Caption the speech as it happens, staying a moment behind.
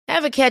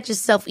Ever catch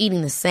yourself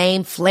eating the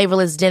same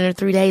flavorless dinner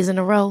 3 days in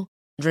a row?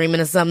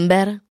 Dreaming of something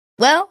better?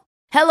 Well,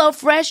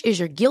 HelloFresh is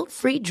your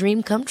guilt-free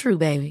dream come true,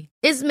 baby.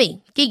 It's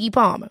me, Keke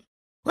Palmer.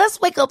 Let's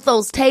wake up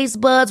those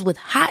taste buds with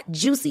hot,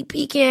 juicy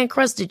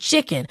pecan-crusted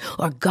chicken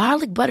or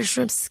garlic butter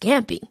shrimp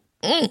scampi.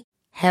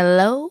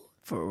 Hello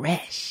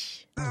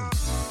Fresh.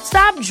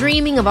 Stop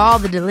dreaming of all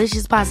the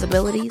delicious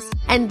possibilities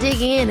and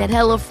dig in at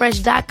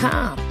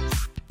HelloFresh.com.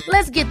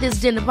 Let's get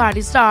this dinner party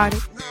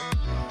started.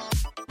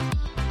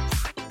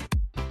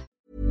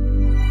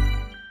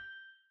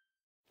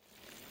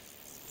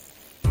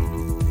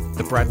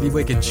 The Bradley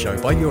Wiggins Show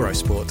by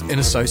Eurosport in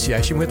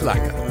association with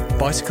Lagger.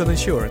 Bicycle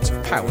insurance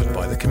powered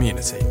by the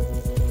community.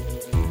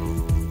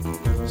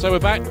 So we're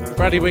back,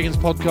 Bradley Wiggins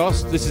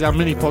podcast. This is our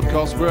mini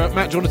podcast.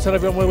 Matt, do you want to tell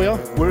everyone where we are?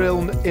 We're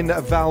in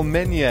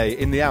Valmenier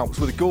in the Alps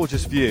with a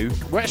gorgeous view.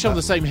 We're actually on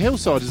the same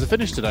hillside as the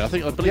finish today. I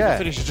believe the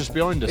finish is just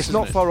behind us. It's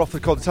not far off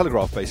the Col de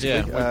Telegraph,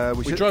 basically. Yeah,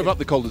 we drove up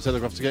the Col de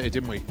Telegraph to get here,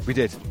 didn't we? We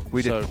did.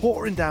 So.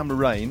 Pouring down the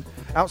rain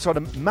outside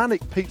a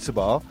manic pizza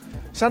bar.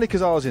 Sandy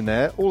Kazar's in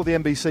there, all of the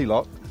NBC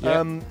lot.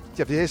 Yeah.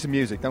 You have to hear some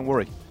music, don't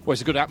worry. Well,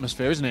 it's a good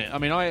atmosphere, isn't it? I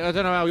mean, I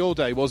don't know how your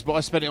day was, but I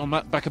spent it on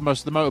back of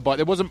most of the motorbike.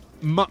 There wasn't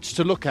much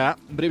to look at,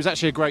 but it was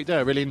actually a great day.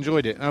 I really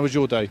enjoyed it. How was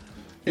your day?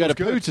 You had a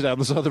poo today on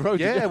the side of the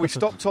road. Yeah, we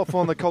stopped off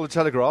on the Col de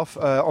Telegraph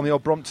on the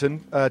old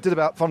Brompton, did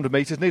about 500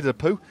 metres, needed a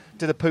poo,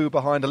 did a poo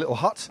behind a little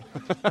hut,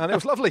 and it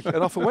was lovely. And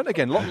off we went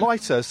again. A lot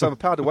lighter, so the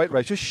power to weight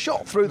ratio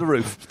shot through the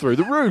roof. Through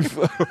the roof.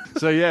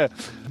 So, yeah,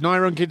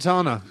 Nairo and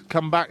Quintana,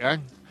 come back, eh?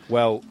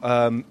 Well,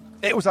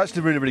 it was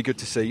actually really, really good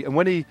to see. And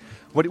when he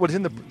was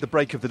in the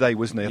break of the day,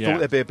 wasn't he? I thought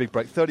there'd be a big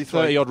break.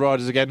 30-odd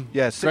riders again.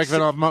 Yeah, Greg Van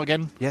Avermaet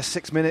again. Yeah,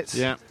 6 minutes.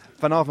 Yeah.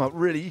 Van Avermaet,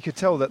 really, you could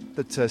tell that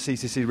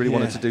CCC really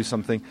wanted to do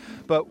something.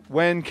 But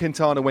when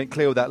Quintana went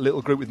clear with that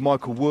little group with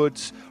Michael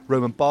Woods,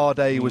 Roman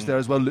Bardet was there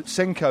as well,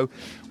 Lutsenko,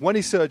 when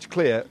he surged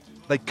clear,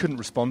 they couldn't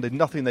respond. There's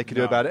nothing they could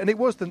do about it. And it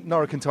was the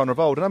Nairo Quintana of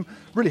old. And I'm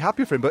really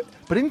happy for him. But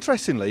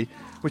interestingly,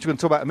 which we're going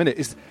to talk about in a minute,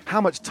 is how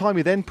much time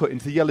he then put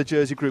into the yellow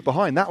jersey group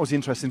behind. That was the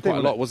interesting thing.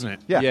 Quite a lot, wasn't it?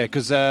 Yeah,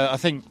 because I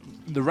think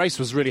the race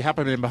was really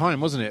happening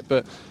behind, wasn't it?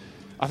 But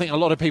I think a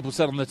lot of people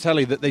said on the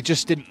telly that they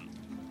just didn't.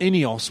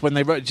 Ineos, when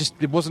they wrote,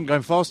 it wasn't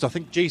going fast. I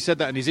think G said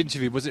that in his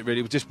interview, was it really?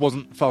 It just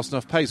wasn't fast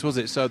enough pace, was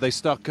it? So they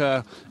stuck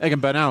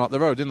Egan Bernal up the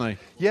road, didn't they?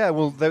 Yeah,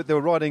 well, they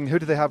were riding. Who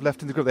did they have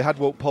left in the group? They had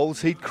Wout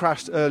Poels. He'd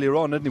crashed earlier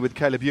on, hadn't he, with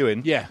Caleb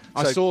Ewan? Yeah,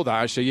 I saw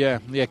that actually. Yeah.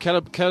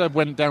 Caleb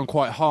went down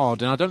quite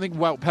hard, and I don't think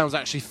Wout Poels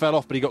actually fell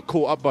off, but he got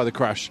caught up by the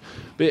crash.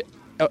 But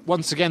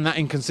once again, that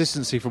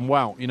inconsistency from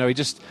Wout. You know, he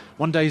just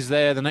one day he's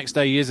there, the next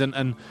day he isn't,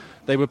 and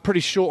they were pretty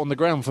short on the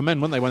ground for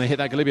men, weren't they, when they hit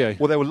that Galibier?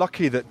 Well, they were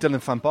lucky that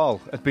Dylan van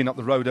Baal had been up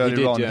the road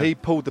earlier on. Yeah. He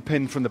pulled the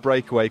pin from the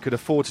breakaway, could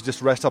afford to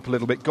just rest up a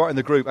little bit, got in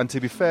the group, and to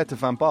be fair to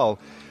van Baal,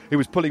 he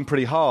was pulling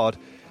pretty hard,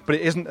 but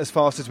it isn't as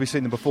fast as we've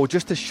seen them before.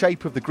 Just the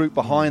shape of the group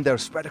behind, they were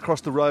spread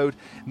across the road.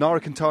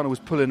 Nairo Quintana was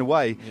pulling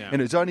away,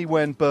 and it was only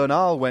when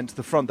Bernal went to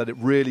the front that it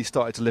really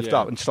started to lift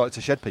up and started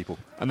to shed people.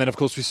 And then, of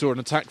course, we saw an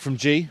attack from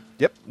G,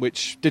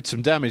 which did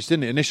some damage,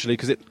 didn't it, initially,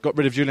 because it got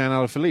rid of Julian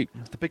Alaphilippe.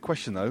 The big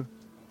question, though,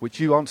 which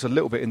you answered a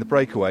little bit in the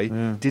breakaway,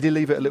 did he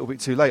leave it a little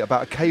bit too late,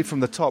 about a cave from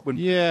the top, when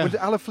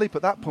Alaphilippe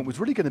at that point was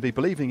really going to be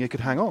believing he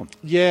could hang on?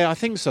 Yeah, I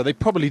think so. They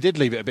probably did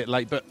leave it a bit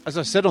late, but as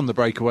I said on the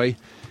breakaway,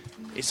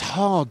 it's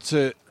hard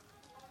to...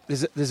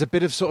 There's a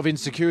bit of sort of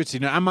insecurity.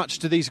 Now, how much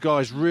do these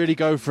guys really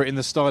go for it in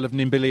the style of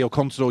Nibali or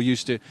Contador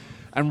used to,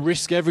 and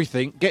risk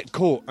everything, get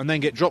caught, and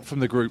then get dropped from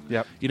the group?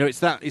 Yep. You know,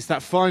 it's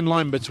that fine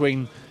line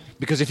between...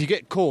 Because if you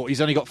get caught,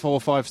 he's only got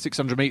 400, 500,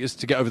 600 metres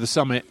to get over the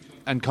summit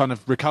and kind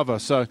of recover,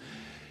 so...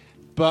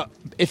 But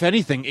if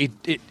anything,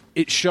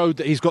 it showed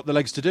that he's got the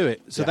legs to do it.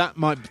 So that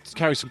might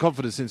carry some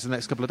confidence into the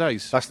next couple of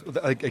days. That's,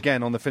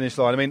 again, on the finish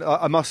line. I mean,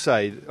 I must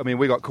say,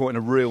 we got caught in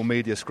a real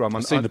media scrum.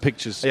 I've seen the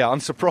pictures. Yeah,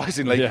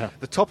 unsurprisingly,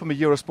 the top of my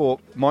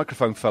Eurosport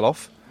microphone fell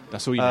off.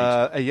 That's all you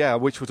need.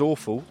 Which was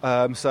awful.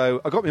 So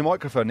I got my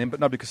microphone in, but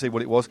nobody could see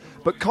what it was.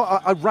 But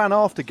I ran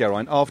after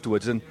Geraint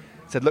afterwards and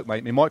said, look,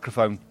 mate,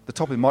 the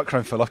top of the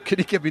microphone fell off. Can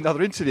you give me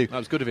another interview? That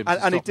was good of him.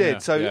 And he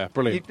did. So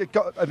brilliant.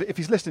 If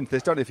he's listening to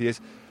this, don't know if he is,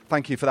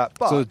 thank you for that.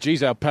 But so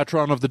G's our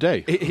patron of the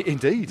day.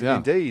 Indeed.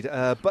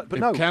 But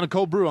no. Can of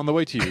cold brew on the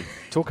way to you.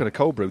 Talking of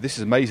cold brew, this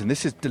is amazing.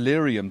 This is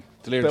Delirium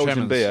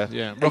Belgian beer.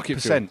 Yeah,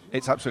 8%.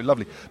 It's absolutely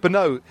lovely. But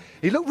no,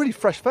 he looked really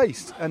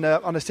fresh-faced. And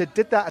I said,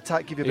 did that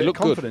attack give you a bit of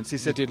confidence? He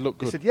said, it did look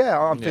good. He said, yeah,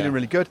 I'm feeling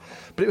really good.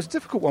 But it was a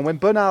difficult one. When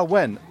Bernal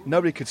went,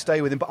 nobody could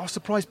stay with him. But I was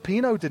surprised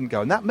Pinot didn't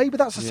go. And maybe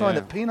that's a sign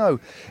that Pinot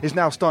is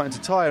now starting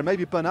to tire. And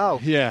maybe Bernal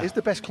is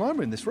the best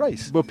climber in this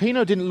race. Well,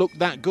 Pinot didn't look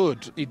that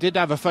good. He did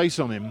have a face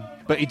on him,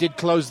 but he did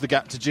close the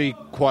gap to G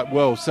quite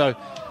well. So,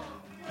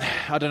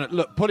 I don't know.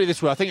 Look, put it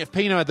this way. I think if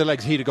Pinot had the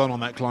legs, he'd have gone on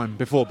that climb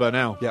before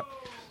Bernal. Yep.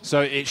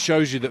 So it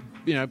shows you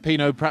that,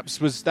 Pinot perhaps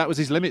was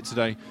his limit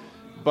today.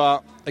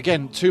 But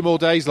again, 2 more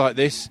days like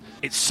this,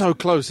 it's so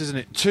close, isn't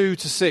it? 2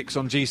 to 6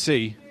 on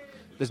GC.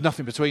 There's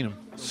nothing between them.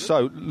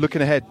 So,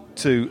 looking ahead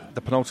to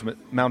the penultimate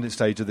mountain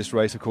stage of this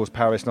race, of course,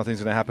 Paris, nothing's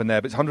going to happen there,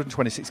 but it's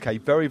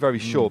 126k, very, very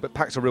short, but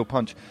packs a real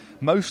punch,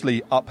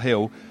 mostly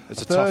uphill.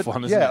 It's a tough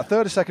one, isn't it? Yeah, a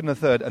third, a second, and a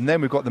third, and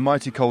then we've got the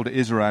mighty Col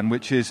d'Iseran,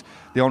 which is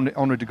the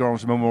Henri de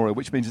Grange Memorial,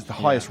 which means it's the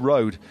highest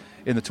road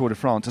in the Tour de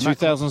France.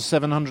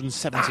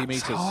 2,770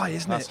 metres. That's high,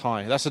 isn't it? That's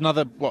high. That's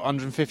another,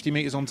 150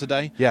 metres on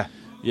today? Yeah.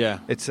 Yeah.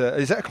 It's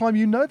is that a climb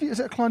you know? Is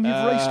that a climb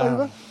you've raced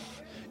over?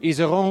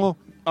 Iseran,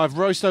 I've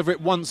raced over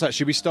it once,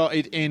 actually. We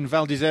started in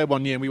Val d'Isère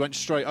one year and we went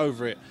straight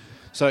over it.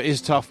 So it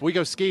is tough. We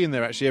go skiing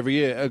there, actually, every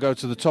year. I go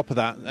to the top of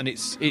that, and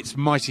it's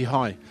mighty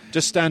high,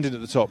 just standing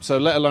at the top, so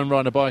let alone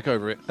riding a bike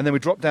over it. And then we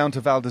drop down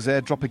to Val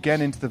d'Isère, drop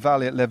again into the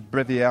valley at Le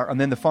Brevière,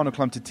 and then the final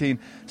climb to Tignes,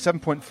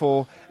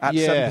 7.4 at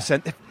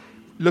 7%.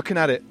 Looking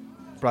at it,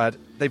 Brad,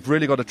 they've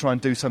really got to try and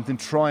do something,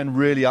 try and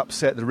really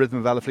upset the rhythm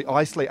of Alaphilippe,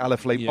 isolate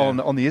Alaphilippe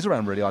on the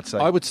Iseran, really, I'd say.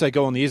 I would say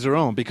go on the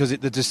Iseran, because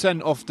the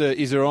descent off the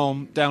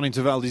Iseran down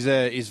into Val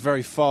d'Isère is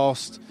very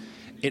fast.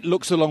 It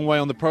looks a long way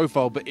on the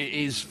profile, but it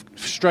is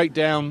straight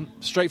down,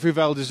 straight through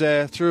Val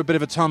d'Isère, through a bit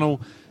of a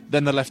tunnel,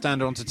 then the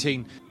left-hander onto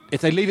Tignes.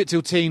 If they leave it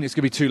till Tignes, it's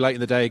going to be too late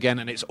in the day again,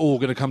 and it's all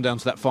going to come down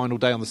to that final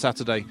day on the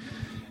Saturday.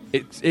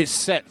 It's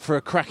set for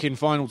a cracking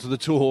final to the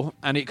Tour,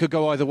 and it could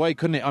go either way,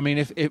 couldn't it? I mean,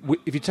 if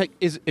you take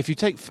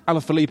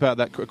Alaphilippe out of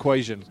that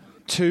equation,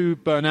 2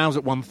 Bernal's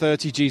at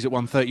 130, G's at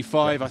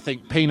 135. I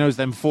think Pinot's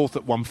then fourth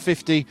at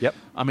 150. Yep.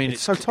 I mean,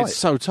 it's so tight. It's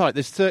so tight.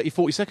 There's 30,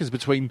 40 seconds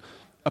between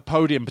a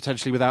podium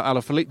potentially without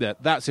Alaphilippe there.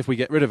 That's if we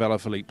get rid of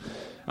Alaphilippe.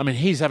 I mean,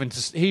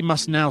 he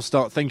must now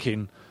start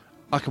thinking,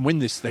 I can win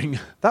this thing.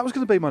 That was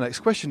going to be my next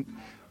question.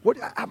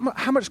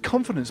 How much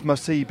confidence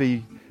must he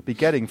be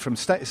getting from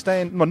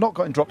staying, not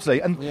getting dropped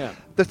today? And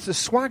the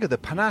swagger, the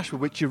panache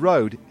with which he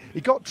rode, he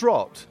got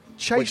dropped,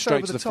 chased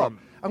over the top,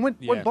 and went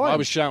by him. I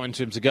was shouting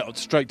to him to get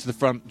straight to the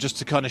front just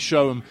to kind of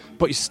show him,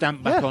 put his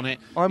stamp back on it.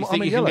 You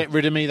think you can get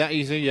rid of me that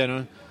easy, you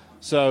know?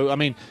 So, I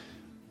mean,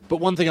 but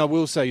one thing I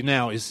will say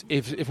now is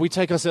if we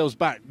take ourselves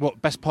back,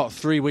 best part of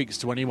 3 weeks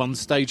to when he won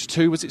stage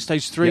 2, was it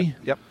stage 3?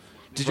 Yep.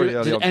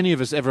 Did any of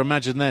us ever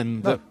imagine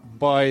then that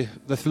by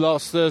the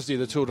last Thursday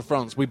of the Tour de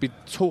France, we'd be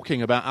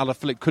talking about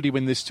Alaphilippe? Could he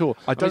win this Tour?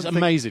 It's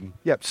amazing.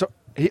 Yeah, so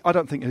I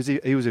don't think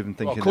he was even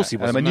thinking of course that.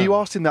 He wasn't. I mean, you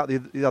asked him that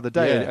the other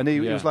day, and he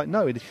was like,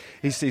 no,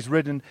 he's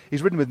ridden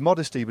with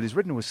modesty, but he's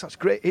ridden with such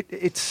great...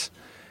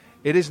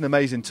 It is an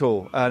amazing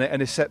Tour,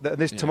 and it's set that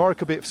this tomorrow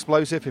could be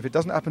explosive. If it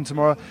doesn't happen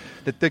tomorrow,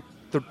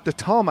 the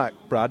tarmac,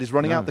 Brad, is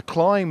running out. The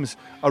climbs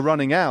are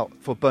running out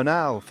for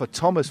Bernal, for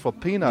Thomas, for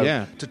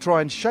Pinot to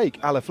try and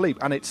shake Alaphilippe,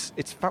 and it's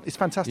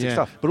fantastic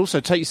stuff. But also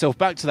take yourself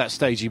back to that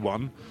stage he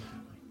won.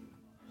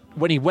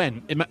 When he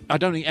went, I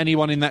don't think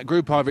anyone in that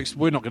group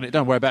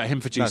don't worry about him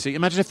for GC. No.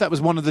 Imagine if that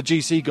was one of the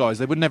GC guys,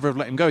 they would never have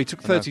let him go. He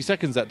took 30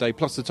 seconds that day,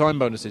 plus the time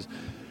bonuses.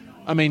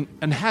 I mean,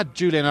 and had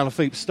Julian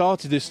Alaphilippe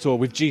started this Tour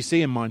with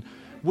GC in mind,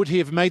 would he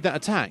have made that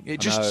attack?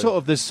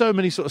 There's so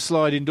many sort of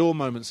sliding door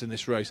moments in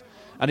this race,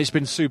 and it's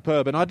been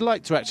superb, and I'd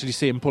like to actually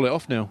see him pull it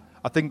off now.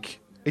 I think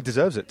he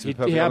deserves it, to be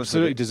perfectly honest. He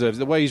absolutely deserves it.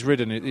 The way he's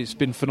ridden it, it's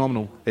been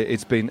phenomenal.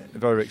 It's been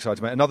very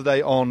exciting, mate. Another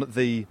day on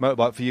the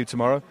motorbike for you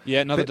tomorrow. Yeah,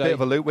 another day. Bit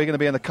of a loop. We're going to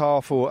be in the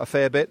car for a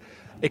fair bit.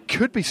 It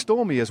could be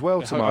stormy as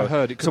well tomorrow. I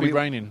heard it could be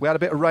raining. We had a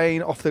bit of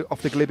rain off the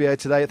Glibier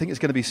today. I think it's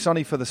going to be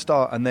sunny for the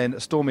start and then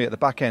stormy at the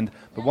back end.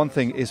 But one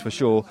thing is for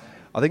sure,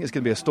 I think it's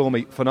going to be a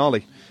stormy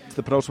finale to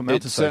the penultimate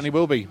mountain stage. It certainly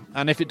will be.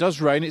 And if it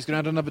does rain, it's going to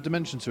add another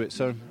dimension to it.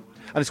 So,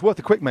 and it's worth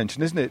a quick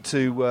mention, isn't it,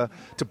 to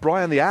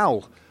Brian the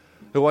Owl,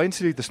 who I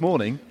interviewed this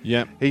morning.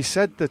 Yeah. He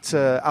said that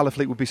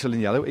Alaphilippe would be still in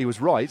yellow. He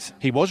was right.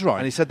 He was right.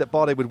 And he said that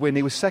Bardet would win.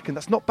 He was second.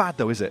 That's not bad,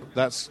 though, is it?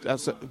 That's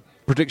a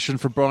prediction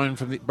for Brian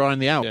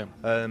the Owl. Yeah.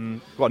 A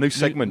new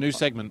segment. New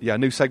segment. Yeah,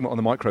 new segment on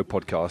the Micro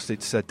podcast.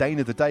 It's Dane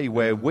of the Day,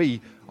 where we,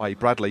 i.e.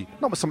 Bradley,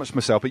 not so much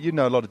myself, but you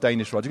know a lot of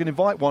Danish riders. You're going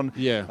to invite one.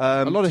 Yeah.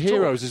 A lot of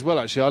heroes as well,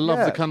 actually. I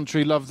love the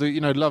country, love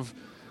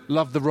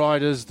the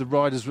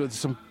riders with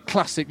some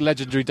classic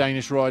legendary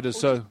Danish riders.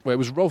 So it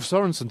was Rolf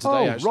Sørensen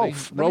today, actually.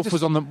 Rolf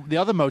was on the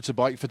other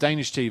motorbike for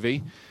Danish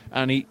TV,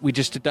 and we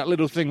just did that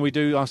little thing we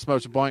do, us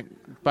motorbike,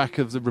 back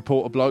of the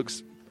reporter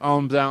blokes,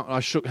 arms out.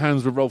 I shook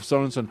hands with Rolf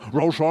Sørensen.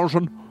 Rolf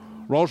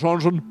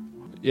Sørensen.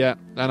 Yeah,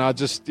 and I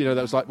just, that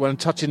was like when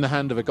touching the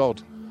hand of a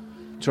god.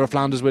 Tour of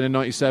Flanders win in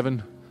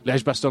 97,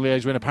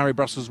 Liège-Bastogne-Liège winner,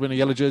 Paris-Brussels winner,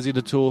 yellow jersey of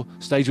the Tour,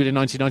 stage win in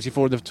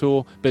 1994 of the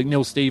Tour, big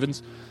Neil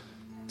Stevens.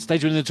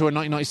 Stage win in the Tour in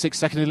 1996,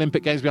 second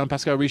Olympic Games behind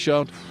Pascal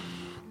Richard.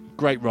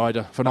 Great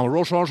rider. Phenomenal.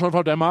 Rolf Sørensen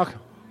from Denmark.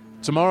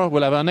 Tomorrow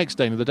we'll have our next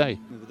Dane of the Day.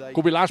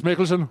 Could be Lars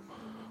Mikkelsen.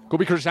 Could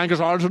be Christian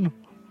Gerhardsen.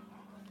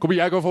 Could be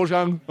Jakob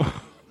Forsjang.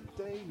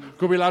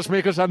 Could be Lars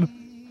Mikkelsen.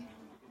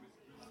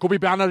 Could be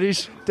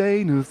Bernardis.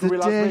 Dane of the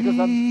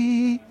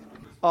Day.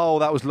 Oh,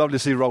 that was lovely to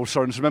see Rolf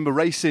Sørensen. Remember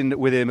racing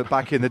with him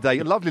back in the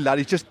day. Lovely lad.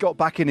 He's just got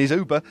back in his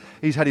Uber.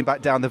 He's heading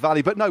back down the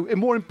valley. But no,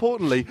 more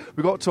importantly,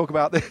 we've got to talk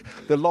about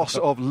the loss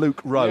of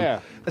Luke Rowe.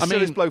 Yeah. A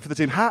serious blow for the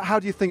team. How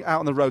do you think out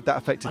on the road that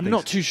affected things? I'm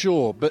not too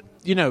sure, but,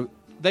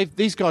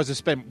 these guys have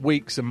spent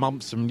weeks and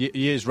months and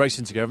years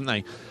racing together, haven't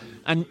they?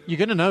 And you're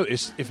going to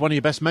notice if one of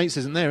your best mates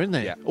isn't there, isn't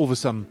there? Yeah. All of a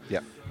sudden.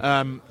 Yeah.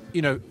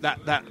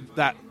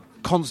 That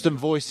constant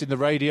voice in the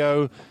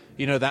radio,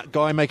 that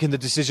guy making the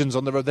decisions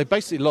on the road. They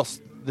basically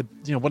lost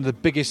one of the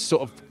biggest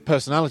sort of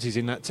personalities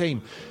in that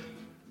team.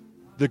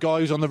 The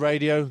guy who's on the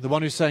radio, the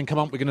one who's saying, come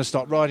on, we're going to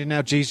start riding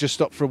now. G's just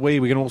stopped for a wee.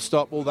 We're going to all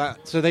stop, all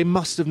that. So they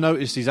must have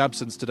noticed his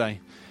absence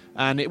today.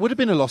 And it would have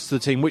been a loss to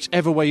the team,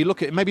 whichever way you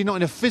look at it. Maybe not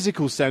in a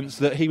physical sense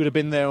that he would have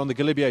been there on the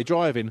Galibier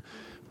driving,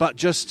 but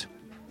just,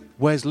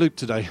 where's Luke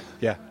today?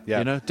 Yeah.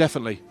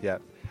 Definitely. Yeah.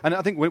 And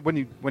I think when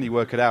you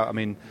work it out, I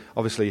mean,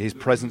 obviously his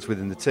presence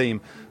within the team,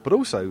 but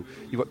also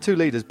you've got two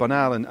leaders,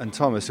 Bernal and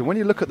Thomas. And when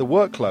you look at the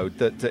workload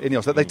that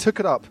Ineos, that they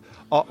took it up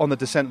on the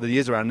descent of the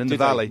Israel in the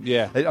valley,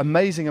 an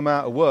amazing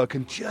amount of work,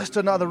 and just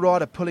another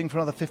rider pulling for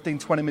another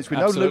 15-20 minutes. We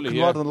know Luke can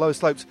ride on the lower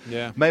slopes.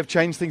 Yeah. May have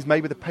changed things.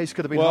 Maybe the pace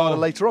could have been harder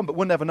later on, but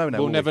we'll never know now.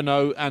 We'll never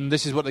know, and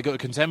this is what they've got to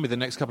contend with the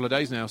next couple of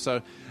days now.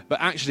 So,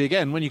 but actually,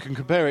 again, when you can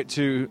compare it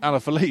to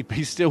Alaphilippe,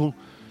 he's still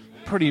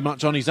pretty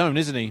much on his own,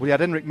 isn't he? Well, he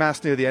had Enric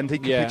Mas near the end. He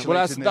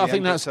capitulated I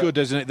think that's good,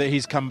 isn't it, that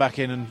he's come back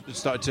in and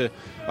started to...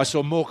 I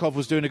saw Morkov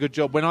was doing a good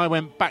job. When I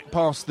went back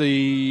past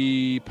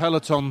the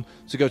peloton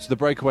to go to the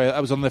breakaway,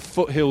 I was on the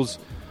foothills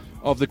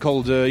of the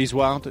Col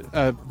d'Izoard.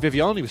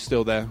 Viviani was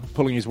still there,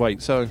 pulling his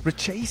weight. So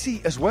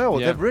Richesi as well.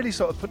 Yeah. They're really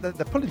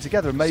they're pulling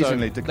together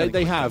amazingly. So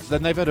they have.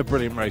 Then they've had a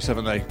brilliant race,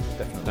 haven't they?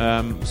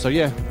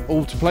 Definitely.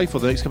 All to play for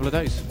the next couple of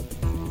days.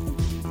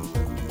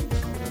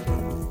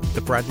 The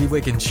Bradley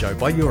Wiggins Show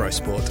by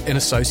Eurosport in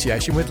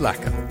association with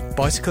Lacquer.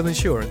 Bicycle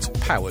insurance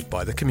powered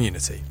by the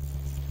community.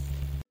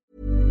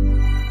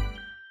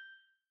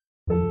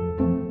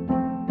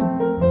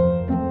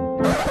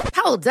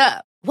 Hold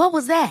up. What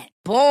was that?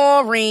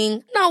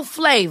 Boring. No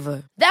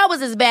flavor. That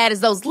was as bad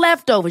as those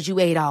leftovers you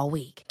ate all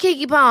week.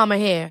 Keke Palmer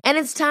here, and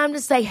it's time to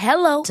say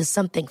hello to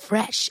something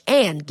fresh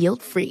and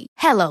guilt-free.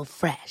 Hello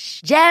Fresh.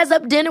 Jazz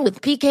up dinner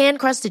with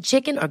pecan-crusted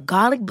chicken or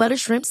garlic butter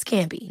shrimp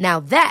scampi. Now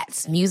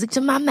that's music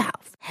to my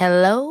mouth.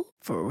 Hello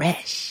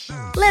Fresh.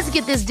 Let's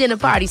get this dinner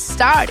party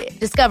started.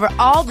 Discover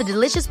all the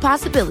delicious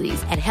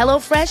possibilities at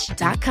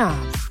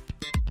hellofresh.com.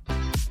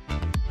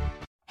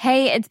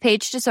 Hey, it's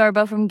Paige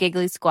DeSorbo from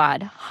Giggly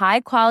Squad.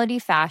 High quality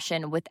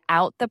fashion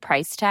without the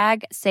price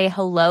tag. Say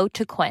hello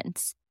to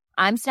Quince.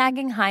 I'm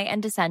snagging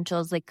high-end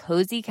essentials like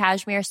cozy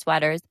cashmere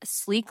sweaters,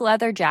 sleek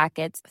leather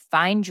jackets,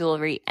 fine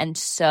jewelry, and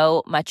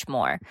so much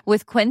more.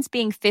 With Quince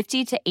being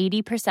 50 to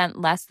 80%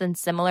 less than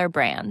similar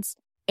brands.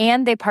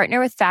 And they partner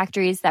with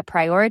factories that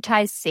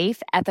prioritize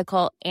safe,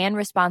 ethical, and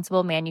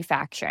responsible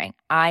manufacturing.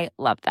 I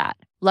love that.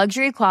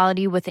 Luxury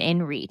quality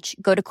within reach.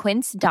 Go to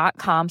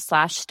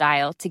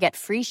quince.com/style to get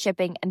free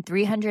shipping and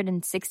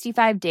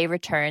 365-day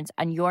returns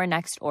on your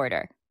next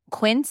order.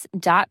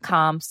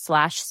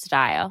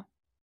 Quince.com/style.